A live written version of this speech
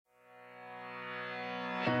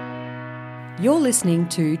You're listening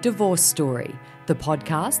to Divorce Story, the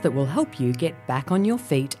podcast that will help you get back on your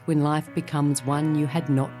feet when life becomes one you had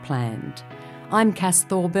not planned. I'm Cass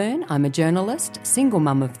Thorburn. I'm a journalist, single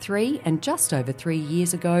mum of 3, and just over 3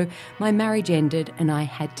 years ago, my marriage ended and I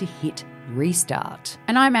had to hit restart.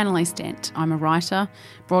 And I'm Annalise Dent. I'm a writer,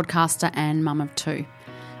 broadcaster and mum of 2.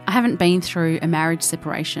 I haven't been through a marriage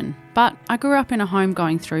separation, but I grew up in a home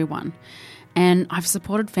going through one. And I've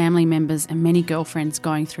supported family members and many girlfriends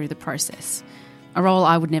going through the process, a role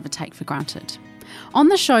I would never take for granted. On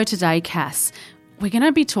the show today, Cass, we're going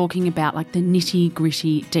to be talking about the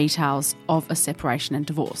nitty-gritty details of a separation and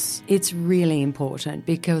divorce. It's really important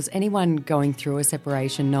because anyone going through a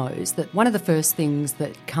separation knows that one of the first things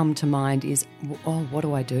that come to mind is, oh, what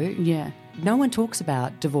do I do? Yeah. No one talks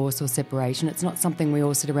about divorce or separation. It's not something we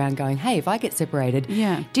all sit around going, hey, if I get separated,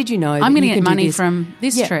 did you know I'm going to get money this? from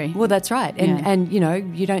this tree? Well, that's right. And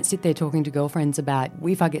you don't sit there talking to girlfriends about,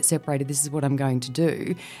 if I get separated, this is what I'm going to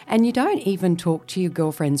do. And you don't even talk to your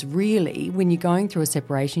girlfriends really when you're going through a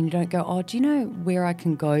separation. You don't go, oh, do you know where I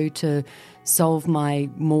can go to solve my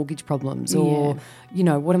mortgage problems? Or,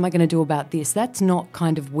 what am I going to do about this? That's not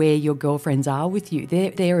kind of where your girlfriends are with you.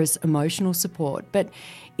 They're there as emotional support. But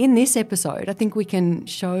in this episode, I think we can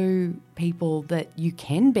show people that you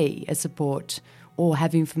can be a support or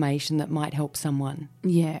have information that might help someone.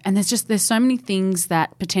 Yeah, and there's so many things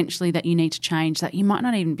that potentially that you need to change that you might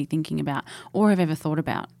not even be thinking about or have ever thought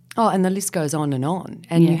about. Oh, and the list goes on.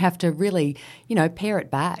 And you have to really, pare it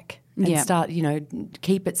back. And start,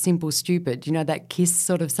 keep it simple, stupid, that KISS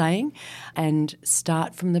sort of saying, and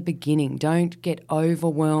start from the beginning. Don't get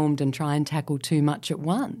overwhelmed and try and tackle too much at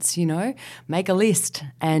once, Make a list,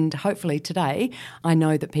 and hopefully today I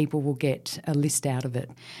know that people will get a list out of it.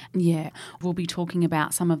 Yeah, we'll be talking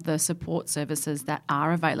about some of the support services that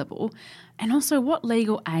are available and also what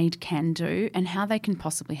legal aid can do and how they can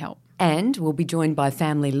possibly help. And we'll be joined by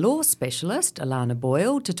family law specialist Alana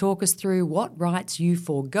Boyle to talk us through what rights you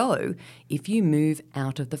forego if you move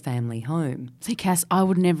out of the family home. See, Cass, I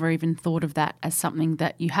would never even thought of that as something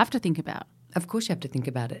that you have to think about. Of course you have to think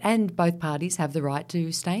about it. And both parties have the right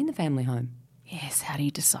to stay in the family home. Yes, how do you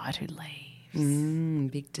decide who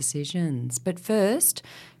leaves? Big decisions. But first,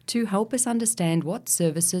 to help us understand what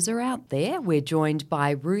services are out there, we're joined by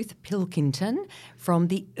Ruth Pilkington from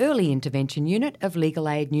the Early Intervention Unit of Legal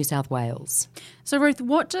Aid New South Wales. So, Ruth,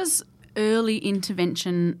 what does early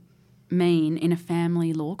intervention mean in a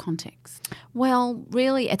family law context? Well,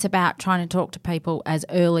 really it's about trying to talk to people as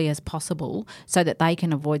early as possible so that they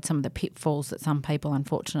can avoid some of the pitfalls that some people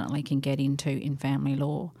unfortunately can get into in family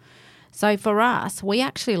law. So for us, we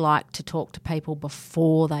actually like to talk to people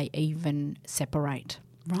before they even separate.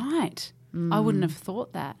 Right. I wouldn't have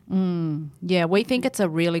thought that. Yeah, we think it's a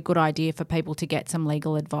really good idea for people to get some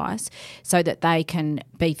legal advice so that they can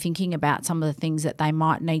be thinking about some of the things that they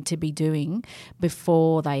might need to be doing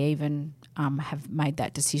before they even have made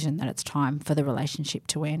that decision that it's time for the relationship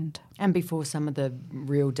to end. And before some of the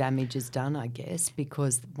real damage is done, I guess,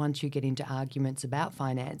 because once you get into arguments about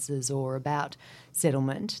finances or about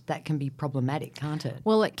settlement, that can be problematic, can't it?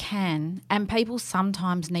 Well, it can. And people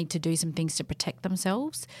sometimes need to do some things to protect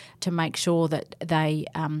themselves, to make sure that they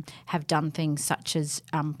have done things such as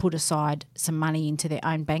put aside some money into their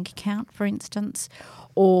own bank account, for instance,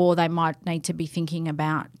 or they might need to be thinking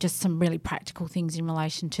about just some really practical things in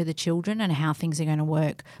relation to the children and how things are going to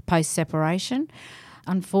work post-separation.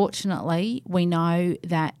 Unfortunately, we know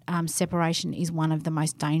that separation is one of the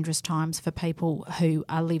most dangerous times for people who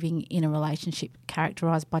are living in a relationship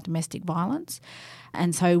characterised by domestic violence.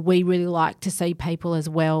 And so we really like to see people as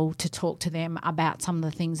well, to talk to them about some of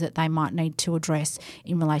the things that they might need to address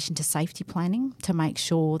in relation to safety planning, to make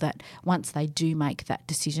sure that once they do make that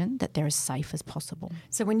decision that they're as safe as possible.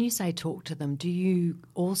 So when you say talk to them, do you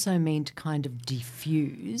also mean to kind of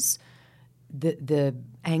diffuse the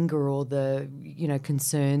anger or the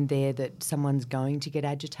concern there that someone's going to get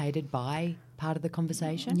agitated by part of the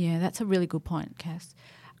conversation? Yeah, that's a really good point, Cass.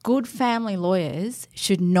 Good family lawyers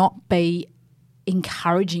should not be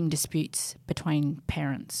encouraging disputes between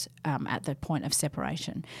parents at the point of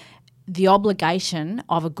separation. The obligation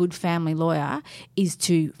of a good family lawyer is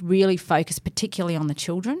to really focus particularly on the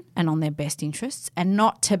children and on their best interests, and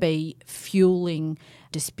not to be fueling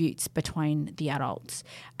disputes between the adults.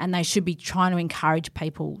 And they should be trying to encourage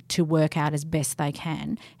people to work out as best they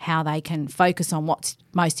can how they can focus on what's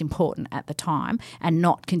most important at the time and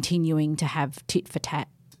not continuing to have tit-for-tat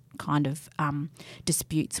kind of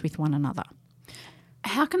disputes with one another.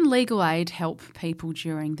 How can legal aid help people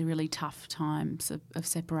during the really tough times of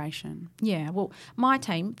separation? Yeah, well, my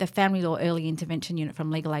team, the Family Law Early Intervention Unit from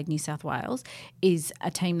Legal Aid New South Wales, is a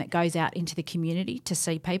team that goes out into the community to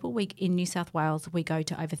see people. In New South Wales, we go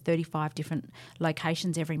to over 35 different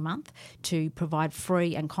locations every month to provide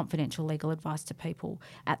free and confidential legal advice to people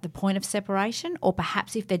at the point of separation, or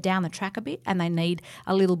perhaps if they're down the track a bit and they need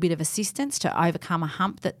a little bit of assistance to overcome a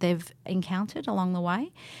hump that they've encountered along the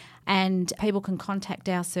way. And people can contact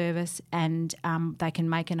our service and they can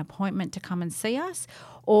make an appointment to come and see us,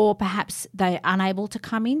 or perhaps they're unable to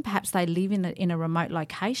come in. Perhaps they live in a remote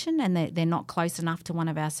location and they're not close enough to one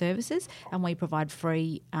of our services, and we provide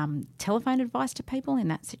free telephone advice to people in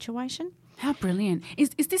that situation. How brilliant.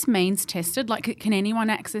 Is this means tested? Like, can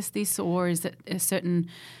anyone access this, or is it a certain,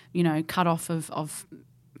 cut-off of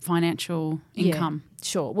financial income? Yeah,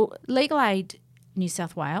 sure. Well, Legal Aid New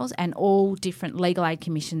South Wales and all different legal aid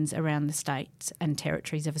commissions around the states and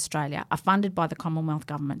territories of Australia are funded by the Commonwealth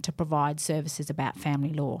Government to provide services about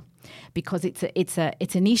family law, because it's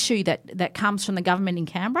an issue that comes from the government in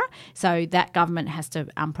Canberra, so that government has to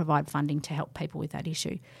provide funding to help people with that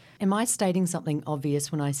issue. Am I stating something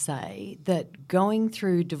obvious when I say that going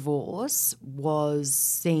through divorce was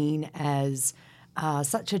seen as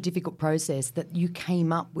such a difficult process that you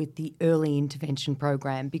came up with the early intervention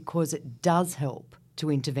program because it does help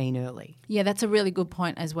to intervene early? Yeah, that's a really good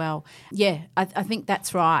point as well. Yeah, I think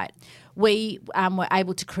that's right. We were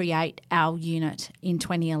able to create our unit in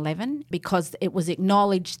 2011 because it was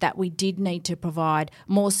acknowledged that we did need to provide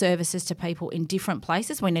more services to people in different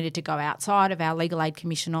places. We needed to go outside of our Legal Aid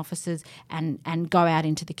Commission offices and go out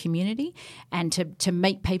into the community and to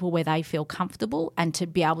meet people where they feel comfortable and to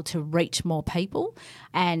be able to reach more people.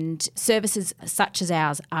 And services such as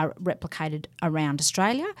ours are replicated around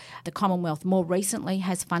Australia. The Commonwealth more recently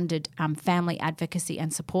has funded family advocacy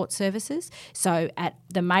and support services. So at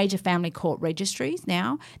the major family court registries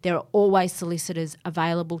now, there are always solicitors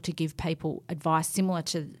available to give people advice similar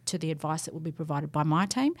to the advice that will be provided by my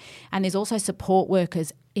team. And there's also support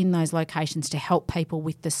workers in those locations to help people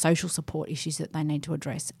with the social support issues that they need to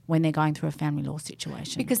address when they're going through a family law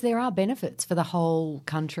situation. Because there are benefits for the whole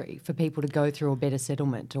country for people to go through a better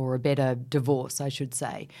settlement or a better divorce, I should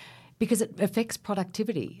say, because it affects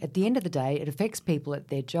productivity. At the end of the day, it affects people at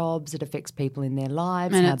their jobs, it affects people in their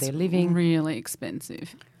lives, and how they're living. Really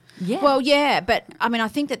expensive. Yeah. Well, yeah, but I mean, I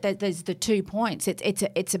think that there's the 2 points.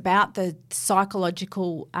 It's about the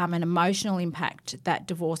psychological and emotional impact that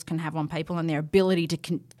divorce can have on people and their ability to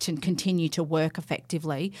continue to work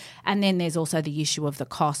effectively. And then there's also the issue of the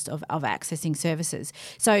cost of accessing services.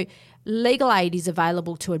 So legal aid is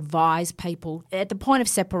available to advise people. At the point of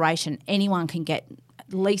separation, anyone can get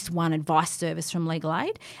at least one advice service from Legal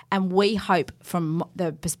Aid, and we hope from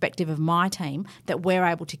the perspective of my team that we're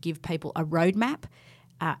able to give people a roadmap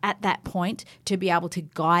at that point to be able to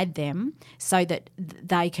guide them so that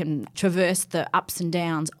they can traverse the ups and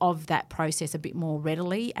downs of that process a bit more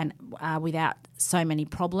readily and without so many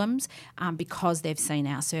problems because they've seen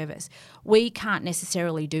our service. We can't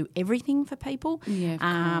necessarily do everything for people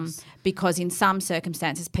because in some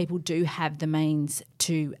circumstances people do have the means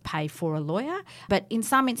to pay for a lawyer. But in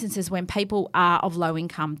some instances when people are of low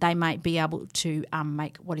income, they might be able to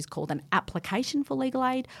make what is called an application for legal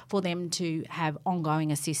aid for them to have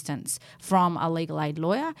ongoing assistance from a legal aid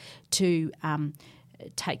lawyer to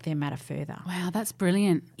take their matter further. Wow, that's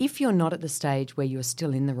brilliant. If you're not at the stage where you're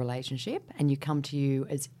still in the relationship and you come to you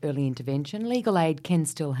as early intervention, legal aid can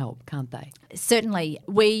still help, can't they? Certainly,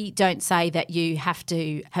 we don't say that you have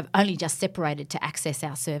to have only just separated to access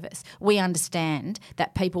our service. We understand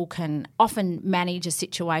that people can often manage a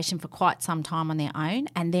situation for quite some time on their own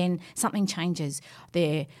and then something changes.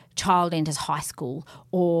 Their child enters high school,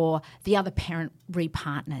 or the other parent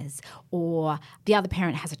repartners, or the other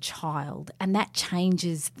parent has a child, and that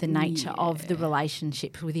changes the nature of the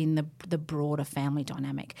relationship within the broader family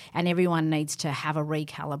dynamic. And everyone needs to have a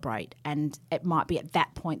recalibrate, and it might be at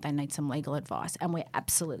that point they need some legal advice, and we're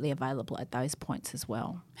absolutely available at those points as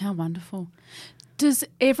well. How wonderful. Does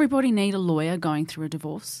everybody need a lawyer going through a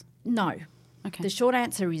divorce? No. Okay. The short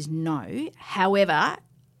answer is no. However,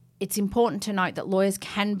 it's important to note that lawyers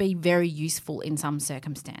can be very useful in some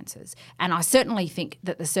circumstances. And I certainly think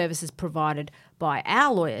that the services provided by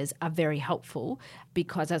our lawyers are very helpful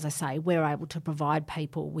because, as I say, we're able to provide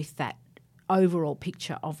people with that overall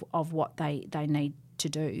picture of what they need to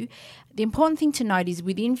do. The important thing to note is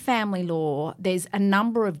within family law, there's a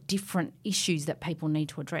number of different issues that people need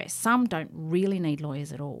to address. Some don't really need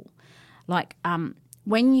lawyers at all. Like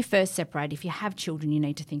when you first separate, if you have children, you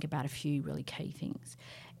need to think about a few really key things.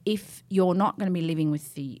 if you're not going to be living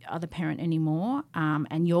with the other parent anymore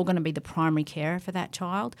and you're going to be the primary carer for that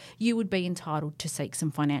child, you would be entitled to seek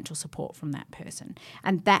some financial support from that person.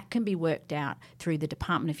 And that can be worked out through the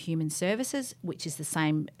Department of Human Services, which is the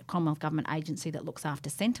same Commonwealth Government agency that looks after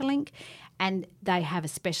Centrelink. And they have a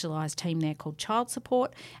specialised team there called Child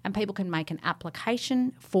Support, and people can make an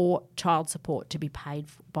application for child support to be paid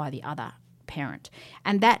by the other parent.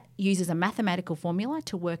 And that uses a mathematical formula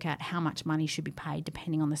to work out how much money should be paid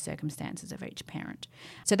depending on the circumstances of each parent.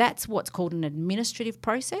 So that's what's called an administrative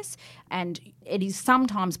process, and it is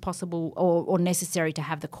sometimes possible or necessary to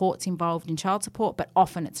have the courts involved in child support, but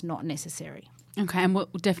often it's not necessary. Okay, and we'll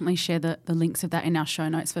definitely share the links of that in our show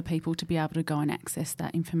notes for people to be able to go and access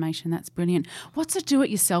that information. That's brilliant. What's a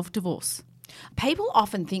do-it-yourself divorce? People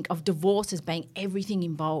often think of divorce as being everything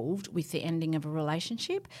involved with the ending of a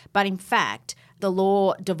relationship, but in fact, the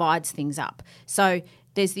law divides things up. So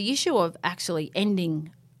there's the issue of actually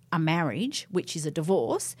ending a marriage, which is a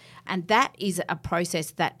divorce, and that is a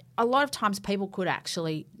process that a lot of times people could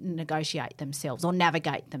actually negotiate themselves or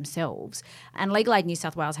navigate themselves. And Legal Aid New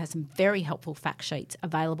South Wales has some very helpful fact sheets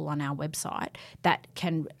available on our website that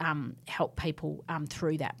can help people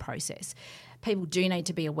through that process. People do need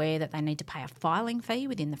to be aware that they need to pay a filing fee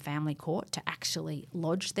within the family court to actually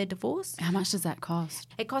lodge their divorce. How much does that cost?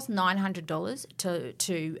 It costs $900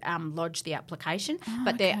 to lodge the application,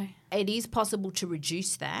 but okay. it is possible to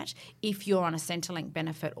reduce that if you're on a Centrelink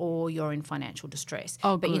benefit or you're in financial distress.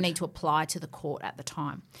 Oh, but you good. need to apply to the court at the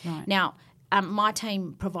time. Right. Now, my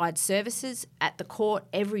team provides services at the court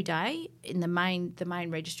every day in the main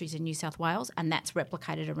registries in New South Wales, and that's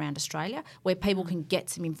replicated around Australia, where people can get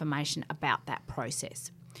some information about that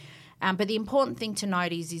process. But the important thing to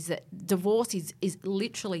note is that divorce is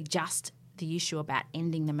literally just the issue about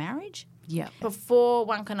ending the marriage. Yeah. Before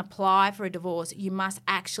one can apply for a divorce, you must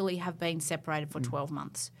actually have been separated for 12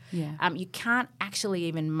 months. Yeah. You can't actually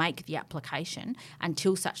even make the application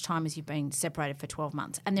until such time as you've been separated for 12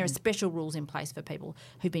 months. And there are special rules in place for people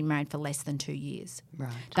who've been married for less than 2 years.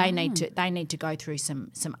 Right. They need to go through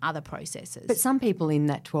some other processes. But some people in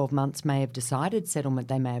that 12 months may have decided settlement.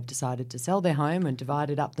 They may have decided to sell their home and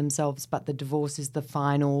divide it up themselves, but the divorce is the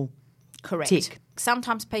final Correct. tick.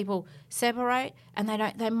 Sometimes people separate and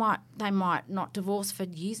they might not divorce for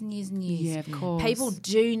years and years and years. Yeah, of course. People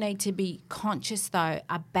do need to be conscious though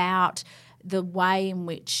about the way in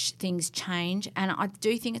which things change, and I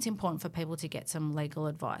do think it's important for people to get some legal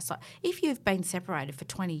advice. Like if you've been separated for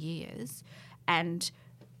 20 years and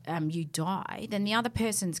you die, then the other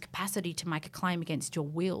person's capacity to make a claim against your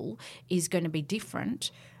will is going to be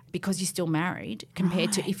different because you're still married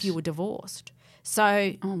compared to if you were divorced.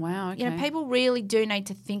 So, Oh, wow, okay. people really do need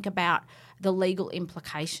to think about the legal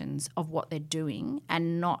implications of what they're doing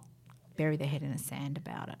and not bury their head in the sand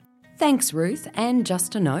about it. Thanks, Ruth. And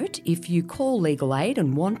just a note, if you call Legal Aid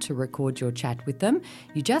and want to record your chat with them,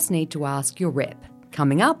 you just need to ask your rep.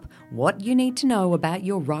 Coming up, what you need to know about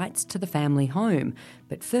your rights to the family home.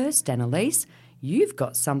 But first, Annalise, you've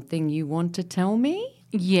got something you want to tell me?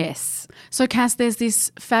 Yes. So, Cass, there's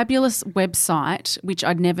this fabulous website which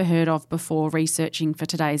I'd never heard of before researching for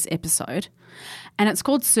today's episode, and it's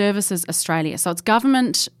called Services Australia. So it's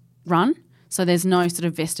government run, so there's no sort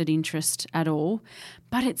of vested interest at all,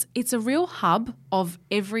 but it's a real hub of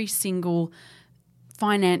every single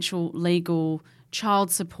financial, legal,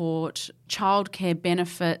 child support, childcare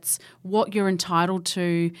benefits, what you're entitled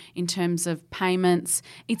to in terms of payments.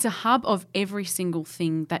 It's a hub of every single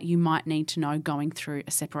thing that you might need to know going through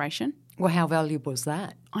a separation. Well, how valuable is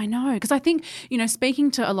that? I know, because I think,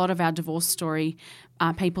 speaking to a lot of our divorce story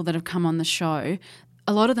people that have come on the show,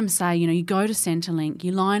 a lot of them say, you go to Centrelink,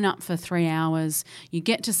 you line up for 3 hours, you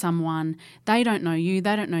get to someone, they don't know you,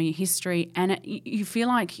 they don't know your history, and you feel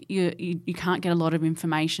like you can't get a lot of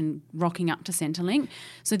information rocking up to Centrelink.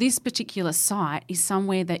 So this particular site is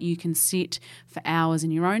somewhere that you can sit for hours in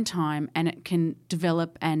your own time, and it can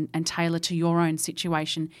develop and tailor to your own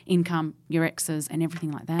situation, income, your exes and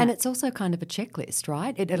everything like that. And it's also kind of a checklist,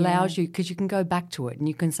 right? It allows you, because you can go back to it and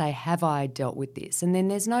you can say, have I dealt with this? And then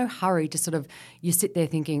there's no hurry to sort of, you sit there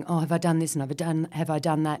thinking, oh, have I done this and have I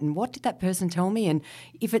done that? And what did that person tell me? And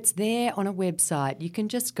if it's there on a website, you can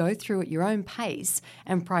just go through at your own pace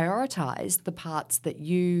and prioritise the parts that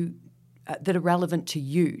you that are relevant to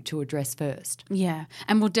you to address first. Yeah,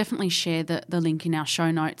 and we'll definitely share the link in our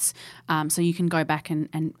show notes so you can go back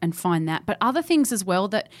and find that. But other things as well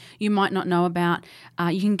that you might not know about,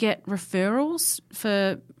 you can get referrals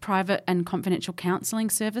for private and confidential counselling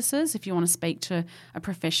services if you want to speak to a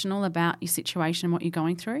professional about your situation and what you're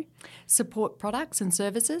going through. Support products and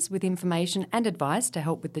services with information and advice to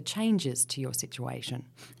help with the changes to your situation.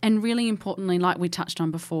 And really importantly, like we touched on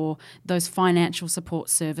before, those financial support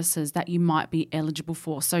services that you might be eligible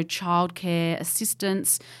for. So childcare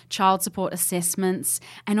assistance, child support assessments,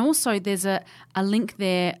 and also there's a link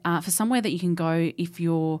there for somewhere that you can go if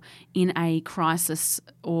you're in a crisis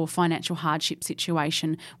or financial hardship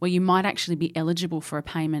situation where you might actually be eligible for a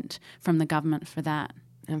payment from the government for that.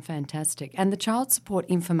 And fantastic. And the Child Support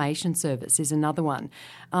Information Service is another one.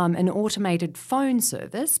 An automated phone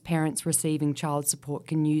service parents receiving child support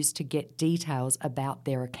can use to get details about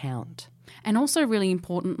their account. And also really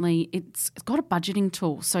importantly, it's got a budgeting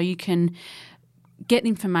tool so you can get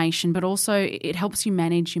information, but also it helps you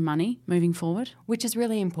manage your money moving forward. Which is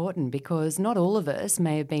really important because not all of us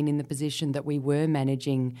may have been in the position that we were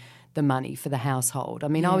managing the money for the household. I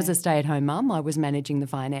mean, I was a stay-at-home mum, I was managing the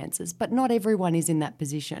finances, but not everyone is in that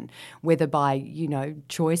position, whether by,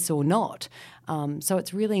 choice or not. So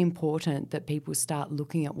it's really important that people start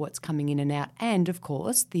looking at what's coming in and out. And, of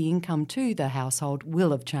course, the income to the household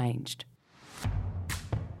will have changed.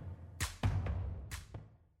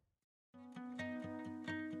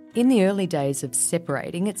 In the early days of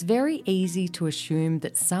separating, it's very easy to assume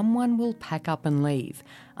that someone will pack up and leave.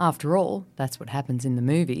 After all, that's what happens in the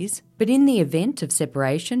movies. But in the event of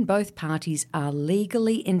separation, both parties are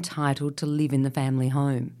legally entitled to live in the family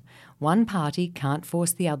home. One party can't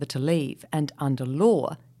force the other to leave, and under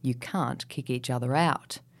law, you can't kick each other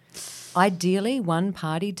out. Ideally, one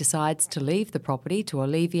party decides to leave the property to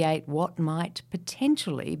alleviate what might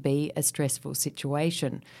potentially be a stressful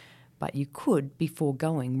situation. But you could be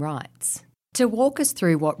foregoing rights. To walk us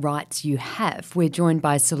through what rights you have, we're joined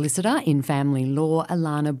by solicitor in family law,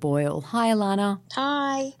 Alana Boyle. Hi, Alana.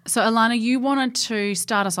 Hi. So, Alana, you wanted to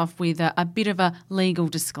start us off with a bit of a legal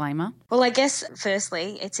disclaimer. Well, I guess,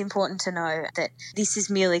 firstly, it's important to know that this is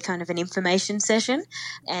merely kind of an information session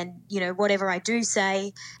and, whatever I do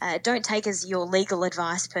say, don't take as your legal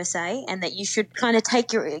advice per se, and that you should kind of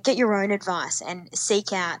get your own advice and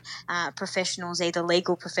seek out professionals, either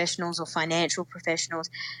legal professionals or financial professionals,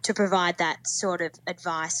 to provide that sort of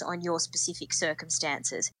advice on your specific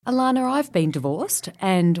circumstances. Alana, I've been divorced,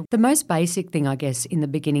 and the most basic thing, I guess, in the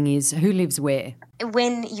beginning is who lives where?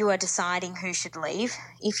 When you are deciding who should leave,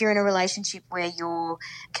 if you're in a relationship where you're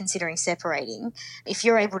considering separating, if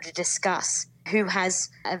you're able to discuss who has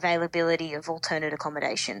availability of alternate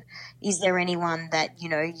accommodation, is there anyone that,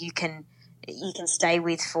 you can stay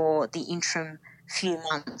with for the interim few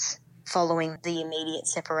months following the immediate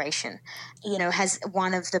separation? Has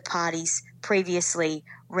one of the parties previously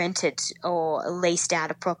rented or leased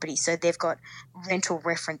out a property, so they've got rental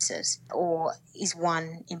references? Or is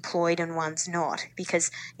one employed and one's not?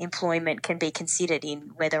 Because employment can be considered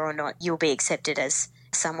in whether or not you'll be accepted as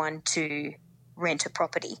someone to rent a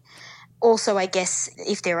property. Also, I guess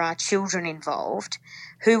if there are children involved,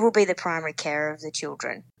 who will be the primary carer of the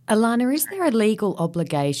children? Alana, is there a legal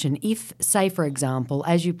obligation if, say, for example,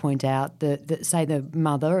 as you point out, the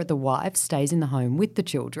mother or the wife stays in the home with the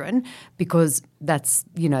children because that's,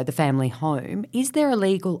 the family home, is there a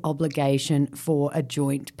legal obligation for a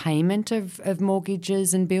joint payment of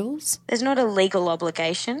mortgages and bills? There's not a legal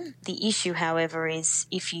obligation. The issue, however, is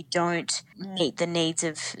if you don't meet the needs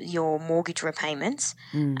of your mortgage repayments,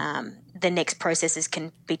 the next processes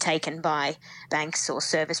can be taken by banks or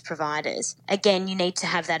service providers. Again, you need to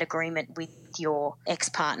have that agreement with your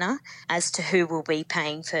ex-partner as to who will be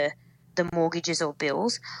paying for the mortgages or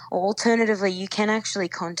bills. Or alternatively, you can actually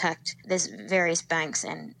contact, there's various banks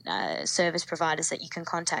and service providers that you can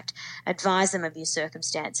contact, advise them of your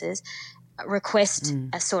circumstances, request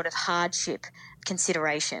a sort of hardship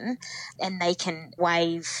consideration, and they can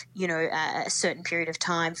waive, a certain period of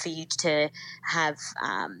time for you to have,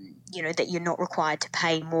 that you're not required to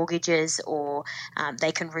pay mortgages, or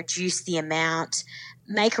they can reduce the amount,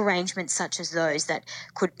 make arrangements such as those that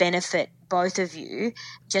could benefit both of you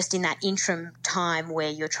just in that interim time where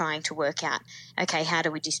you're trying to work out, okay, how do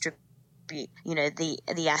we distribute,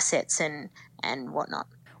 the assets and whatnot.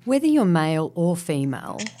 Whether you're male or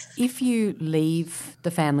female, if you leave the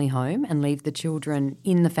family home and leave the children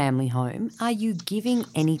in the family home, are you giving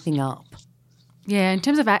anything up? Yeah, in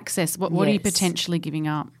terms of access, what are you potentially giving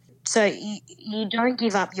up? So you don't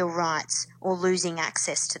give up your rights or losing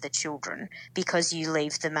access to the children because you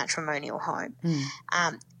leave the matrimonial home.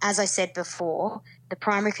 As I said before, the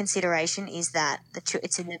primary consideration is that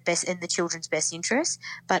it's in the children's best interest,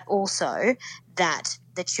 but also that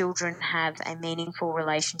the children have a meaningful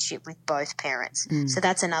relationship with both parents. So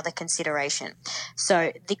that's another consideration.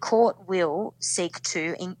 So the court will seek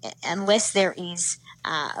to, unless there is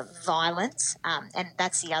violence, and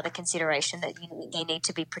that's the other consideration, that they need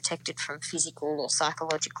to be protected from physical or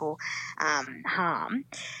psychological harm.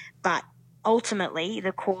 But ultimately,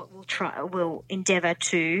 the court will endeavour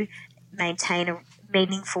to maintain a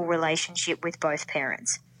meaningful relationship with both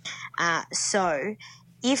parents. So,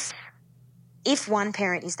 if one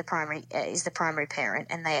parent is the primary parent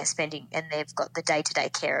and they are spending and they've got the day-to-day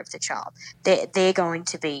care of the child, they're going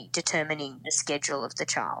to be determining the schedule of the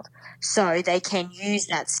child. So they can use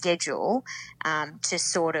that schedule to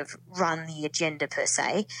sort of run the agenda per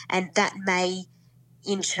se, and that may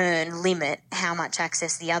in turn limit how much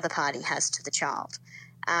access the other party has to the child.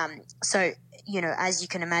 So, as you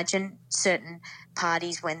can imagine, certain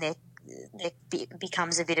parties, when there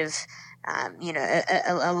becomes a bit of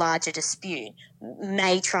a larger dispute,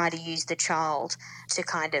 may try to use the child to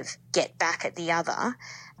kind of get back at the other,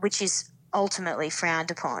 which is ultimately frowned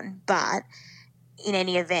upon. But in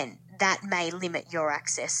any event, that may limit your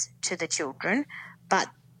access to the children. But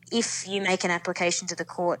if you make an application to the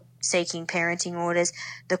court seeking parenting orders,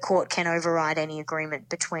 the court can override any agreement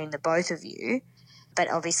between the both of you. But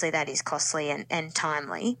obviously that is costly and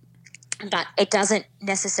timely. But it doesn't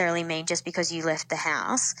necessarily mean just because you left the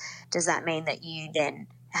house, does that mean that you then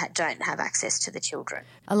don't have access to the children?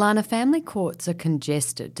 Alana, family courts are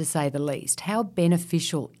congested, to say the least. How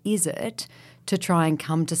beneficial is it to try and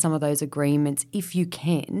come to some of those agreements, if you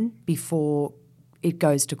can, before it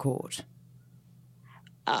goes to court?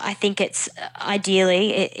 I think it's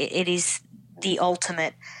ideally it is the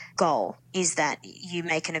ultimate goal, is that you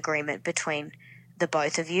make an agreement between the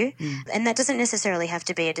both of you. And that doesn't necessarily have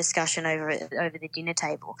to be a discussion over the dinner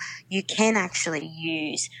table. You can actually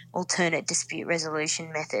use alternate dispute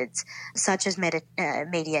resolution methods such as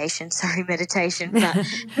meditation, but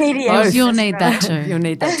mediation. You'll need that too. You'll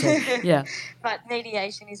need that too, yeah. But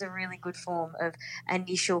mediation is a really good form of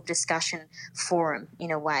initial discussion forum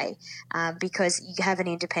in a way, because you have an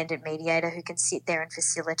independent mediator who can sit there and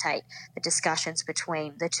facilitate the discussions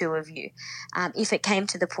between the two of you. If it came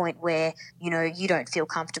to the point where, you don't feel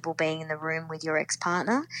comfortable being in the room with your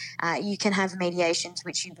ex-partner, you can have mediations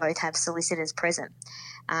which you both have solicitors present.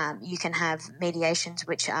 You can have mediations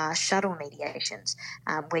which are shuttle mediations,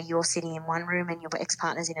 where you're sitting in one room and your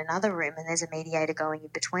ex-partner's in another room, and there's a mediator going in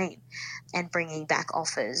between and bringing back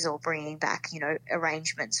offers or bringing back,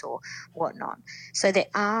 arrangements or whatnot. So there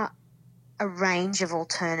are a range of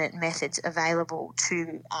alternate methods available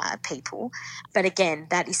to people. But again,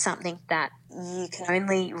 that is something that you can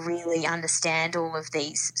only really understand all of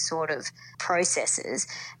these sort of processes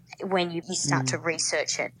when you start to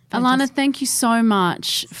research it. Alana, thank you so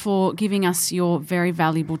much for giving us your very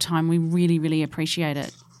valuable time. We really, really appreciate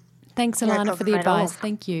it. Thanks, Alana, for the advice.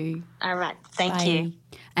 Thank you. All right. Thank you.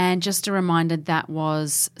 And just a reminder, that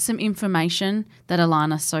was some information that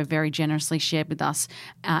Alana so very generously shared with us.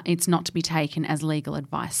 It's not to be taken as legal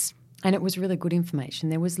advice. And it was really good information.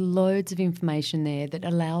 There was loads of information there that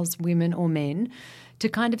allows women or men to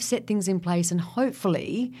kind of set things in place, and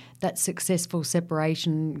hopefully that successful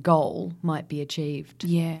separation goal might be achieved.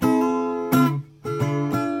 Yeah.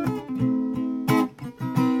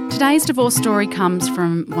 Today's divorce story comes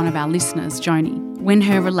from one of our listeners, Joni. When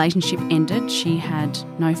her relationship ended, she had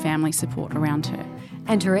no family support around her.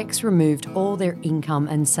 And her ex removed all their income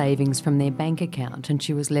and savings from their bank account, and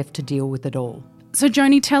she was left to deal with it all. So,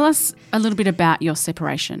 Joni, tell us a little bit about your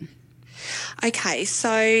separation. Okay,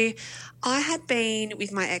 so I had been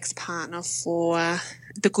with my ex-partner for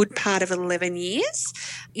the good part of 11 years.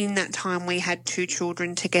 In that time, we had 2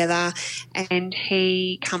 children together, and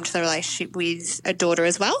he come to the relationship with a daughter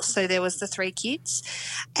as well. So there was the 3 kids.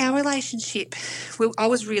 Our relationship, I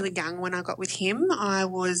was really young when I got with him. I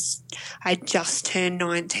just turned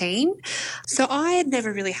 19. So I had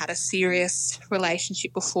never really had a serious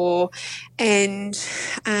relationship before. And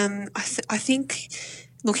I think,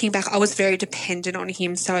 looking back, I was very dependent on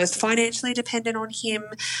him. So I was financially dependent on him,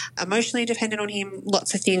 emotionally dependent on him,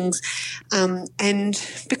 lots of things. And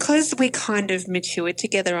because we kind of matured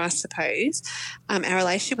together, I suppose, our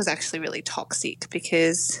relationship was actually really toxic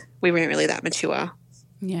because we weren't really that mature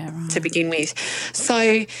to begin with.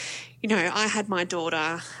 So I had my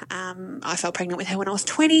daughter, I fell pregnant with her when I was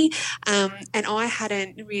 20, and I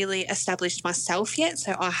hadn't really established myself yet.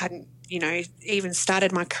 So I hadn't, even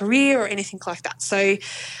started my career or anything like that. So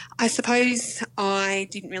I suppose I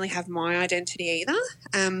didn't really have my identity either.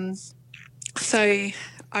 So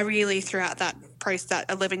I really, throughout that process,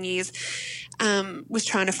 that 11 years, was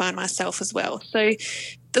trying to find myself as well. So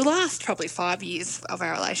the last probably 5 years of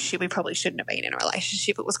our relationship, we probably shouldn't have been in a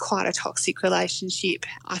relationship. It was quite a toxic relationship.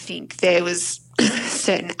 I think there was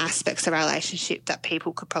certain aspects of our relationship that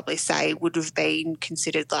people could probably say would have been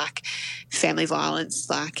considered like family violence.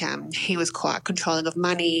 Like he was quite controlling of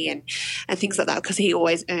money and things like that because he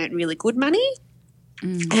always earned really good money.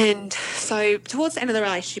 And so towards the end of the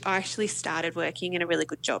relationship, I actually started working in a really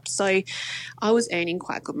good job. So I was earning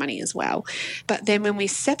quite good money as well. But then when we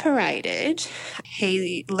separated,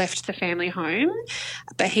 he left the family home,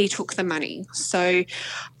 but he took the money. So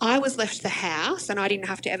I was left the house and I didn't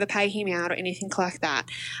have to ever pay him out or anything like that,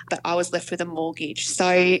 but I was left with a mortgage.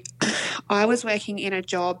 So I was working in a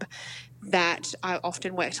job that I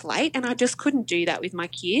often worked late and I just couldn't do that with my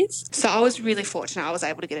kids. So I was really fortunate I was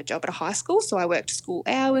able to get a job at a high school. So I worked school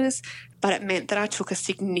hours, but it meant that I took a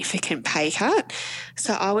significant pay cut.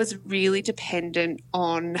 So I was really dependent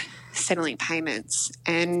on Centrelink payments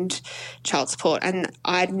and child support, and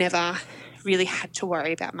I'd never really had to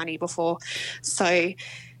worry about money before. So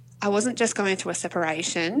I wasn't just going through a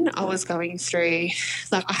separation, I was going through,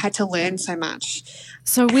 I had to learn so much.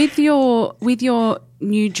 So with your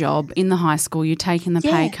new job in the high school, you're taking the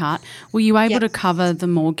pay cut, were you able to cover the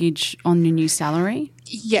mortgage on your new salary?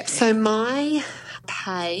 Yep. So my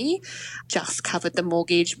pay just covered the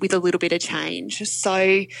mortgage with a little bit of change.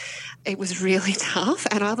 So it was really tough.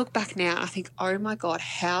 And I look back now, I think, oh my God,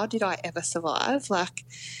 how did I ever survive?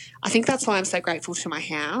 I think that's why I'm so grateful to my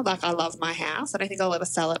house. I love my house. I don't think I'll ever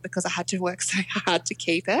sell it because I had to work so hard to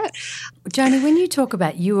keep it. Joni, when you talk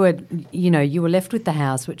about you were left with the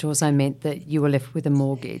house, which also meant that you were left with a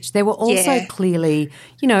mortgage, there were also clearly,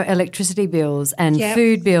 electricity bills and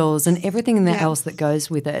food bills and everything else that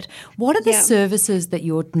goes with it. What are the services that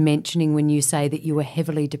you're mentioning when you say that you were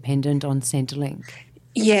heavily dependent on Centrelink?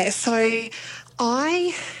 Yeah, so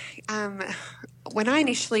when I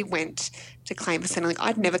initially went to claim for Centrelink,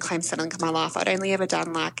 I'd never claimed Centrelink in my life. I'd only ever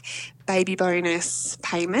done baby bonus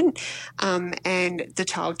payment and the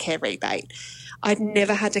childcare rebate. I'd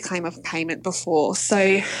never had to claim a payment before.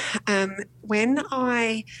 So when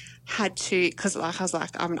I had to, because I was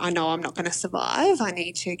I know I'm not going to survive, I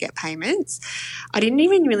need to get payments, I didn't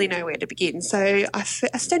even really know where to begin. So I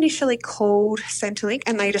first initially called Centrelink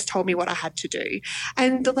and they just told me what I had to do.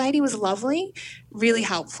 And the lady was lovely, really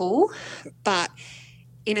helpful, but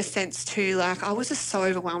in a sense too, I was just so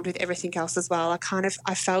overwhelmed with everything else as well.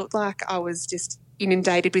 I felt like I was just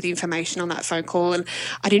inundated with information on that phone call and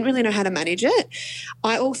I didn't really know how to manage it.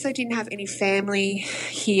 I also didn't have any family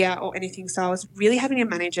here or anything, so I was really having to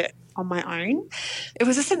manage it on my own. It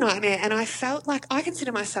was just a nightmare, and I felt like I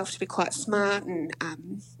consider myself to be quite smart and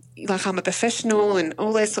I'm a professional and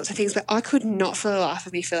all those sorts of things, but I could not for the life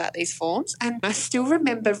of me fill out these forms. And I still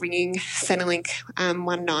remember ringing Centrelink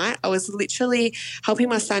one night. I was literally helping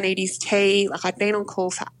my son eat his tea. I'd been on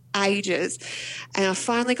call for ages, and I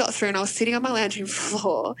finally got through and I was sitting on my lounge room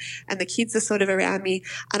floor and the kids are sort of around me,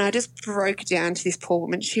 and I just broke down to this poor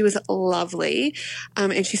woman. She was lovely,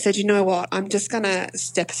 and she said, you know what, I'm just going to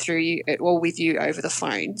step through it all with you over the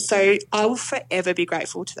phone. So I will forever be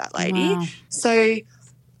grateful to that lady. Wow. So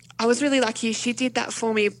I was really lucky. She did that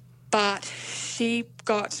for me, but she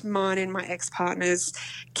got mine and my ex-partner's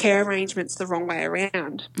care arrangements the wrong way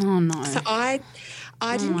around. Oh, no. So I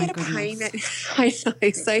didn't get a payment. I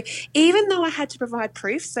know. So even though I had to provide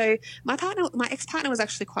proof, so my ex-partner was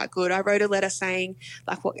actually quite good. I wrote a letter saying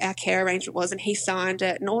what our care arrangement was, and he signed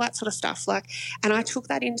it and all that sort of stuff. And I took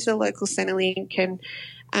that into the local Centrelink,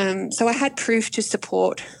 and so I had proof to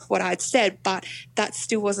support what I'd said, but that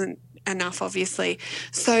still wasn't enough, obviously.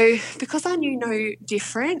 So because I knew no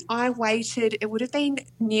different, I waited. It would have been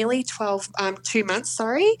nearly 2 months,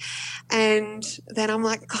 and then I'm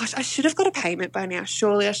like, gosh, I should have got a payment by now.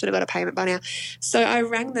 Surely I should have got a payment by now. So I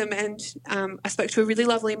rang them, and I spoke to a really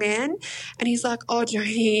lovely man, and he's like, oh,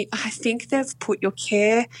 Joni, I think they've put your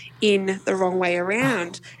care in the wrong way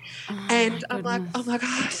around. And I'm like, oh my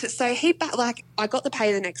gosh. So I got the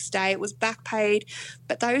pay the next day. It was back paid,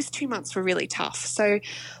 but those 2 months were really tough. So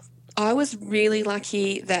I was really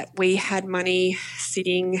lucky that we had money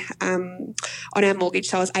sitting on our mortgage,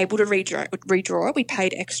 so I was able to redraw it. We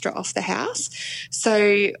paid extra off the house.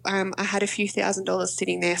 So I had a few $1,000s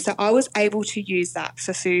sitting there. So I was able to use that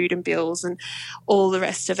for food and bills and all the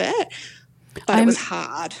rest of it. but it was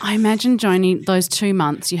hard. I imagine, Joni, those 2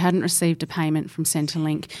 months you hadn't received a payment from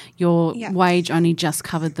Centrelink. Your wage only just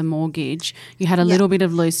covered the mortgage. You had a little bit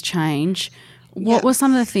of loose change. What were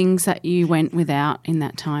some of the things that you went without in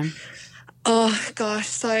that time? Oh, gosh.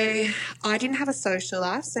 So I didn't have a social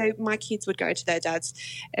life. So my kids would go to their dads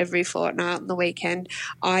every fortnight on the weekend.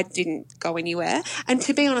 I didn't go anywhere. And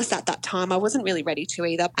to be honest, at that time, I wasn't really ready to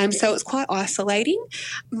either. So it was quite isolating.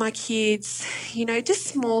 My kids, you know, just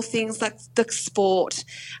small things like the sport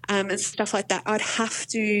and stuff like that, I'd have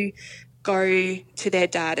to go to their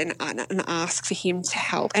dad and ask for him to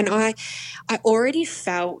help. And I already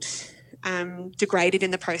felt degraded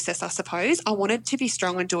in the process, I suppose. I wanted to be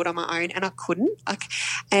strong and do it on my own, and I couldn't.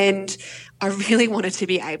 And I really wanted to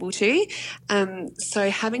be able to.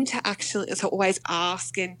 So having to actually always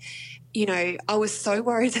ask, and you know, I was so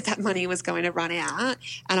worried that money was going to run out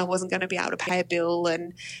and I wasn't going to be able to pay a bill,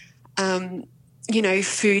 and you know,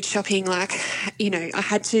 food shopping, like, you know, I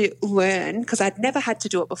had to learn, because I'd never had to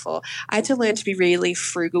do it before. I had to learn to be really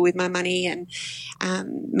frugal with my money and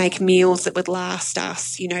make meals that would last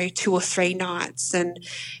us, you know, 2 or 3 nights, and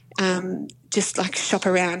just like shop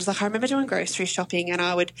around. Like I remember doing grocery shopping, and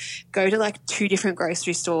I would go to like 2 different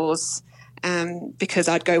grocery stores because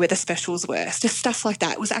I'd go where the specials were. Just stuff like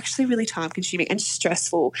that. It was actually really time consuming and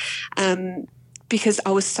stressful. Because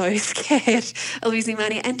I was so scared of losing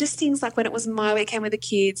money, and just things like when it was my weekend with the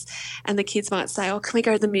kids and the kids might say, oh, can we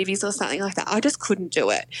go to the movies or something like that? I just couldn't do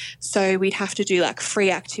it. So we'd have to do like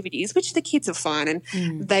free activities, which the kids are fine, and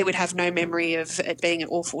they would have no memory of it being an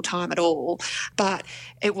awful time at all. But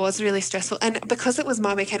it was really stressful. And because it was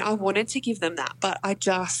my weekend, I wanted to give them that, but I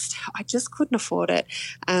just couldn't afford it.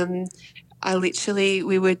 We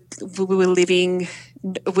were living,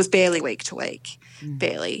 it was barely week to week,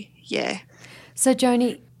 barely, yeah. So,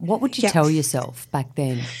 Joni, what would you tell yourself back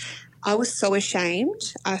then? I was so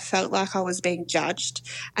ashamed. I felt like I was being judged,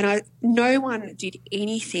 and no one did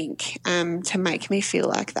anything to make me feel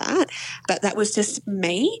like that. But that was just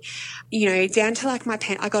me, you know, down to like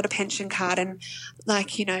I got a pension card, and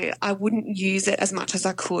like, you know, I wouldn't use it as much as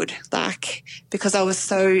I could, like, because I was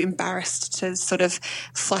so embarrassed to sort of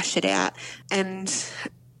flush it out, and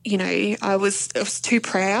you know, I was too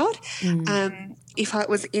proud. If I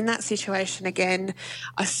was in that situation again,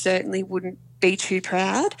 I certainly wouldn't be too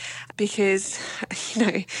proud, because, you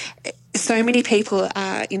know, so many people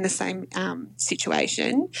are in the same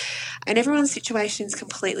situation, and everyone's situation is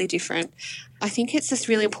completely different. I think it's just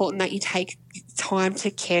really important that you take time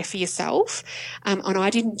to care for yourself, and I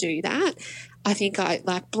didn't do that. I think I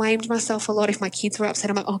blamed myself a lot. If my kids were upset,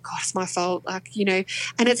 I'm like, oh God, it's my fault. Like, you know,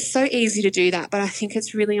 and it's so easy to do that, but I think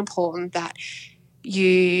it's really important that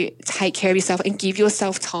you take care of yourself and give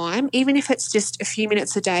yourself time, even if it's just a few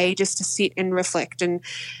minutes a day, just to sit and reflect and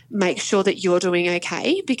make sure that you're doing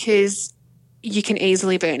okay, because you can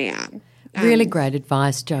easily burn out. Really great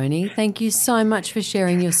advice, Joni. Thank you so much for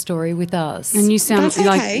sharing your story with us. And you sound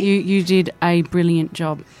like you did a brilliant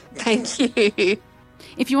job. Thank you.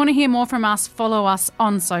 If you want to hear more from us, follow us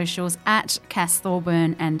on socials at Cass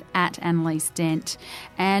Thorburn and at Annalise Dent.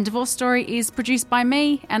 And Divorce Story is produced by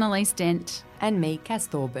me, Annalise Dent. And me, Cass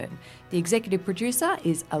Thorburn. The executive producer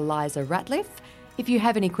is Eliza Ratliff. If you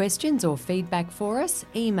have any questions or feedback for us,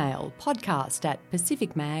 email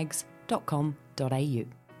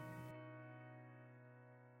podcast@pacificmags.com.au.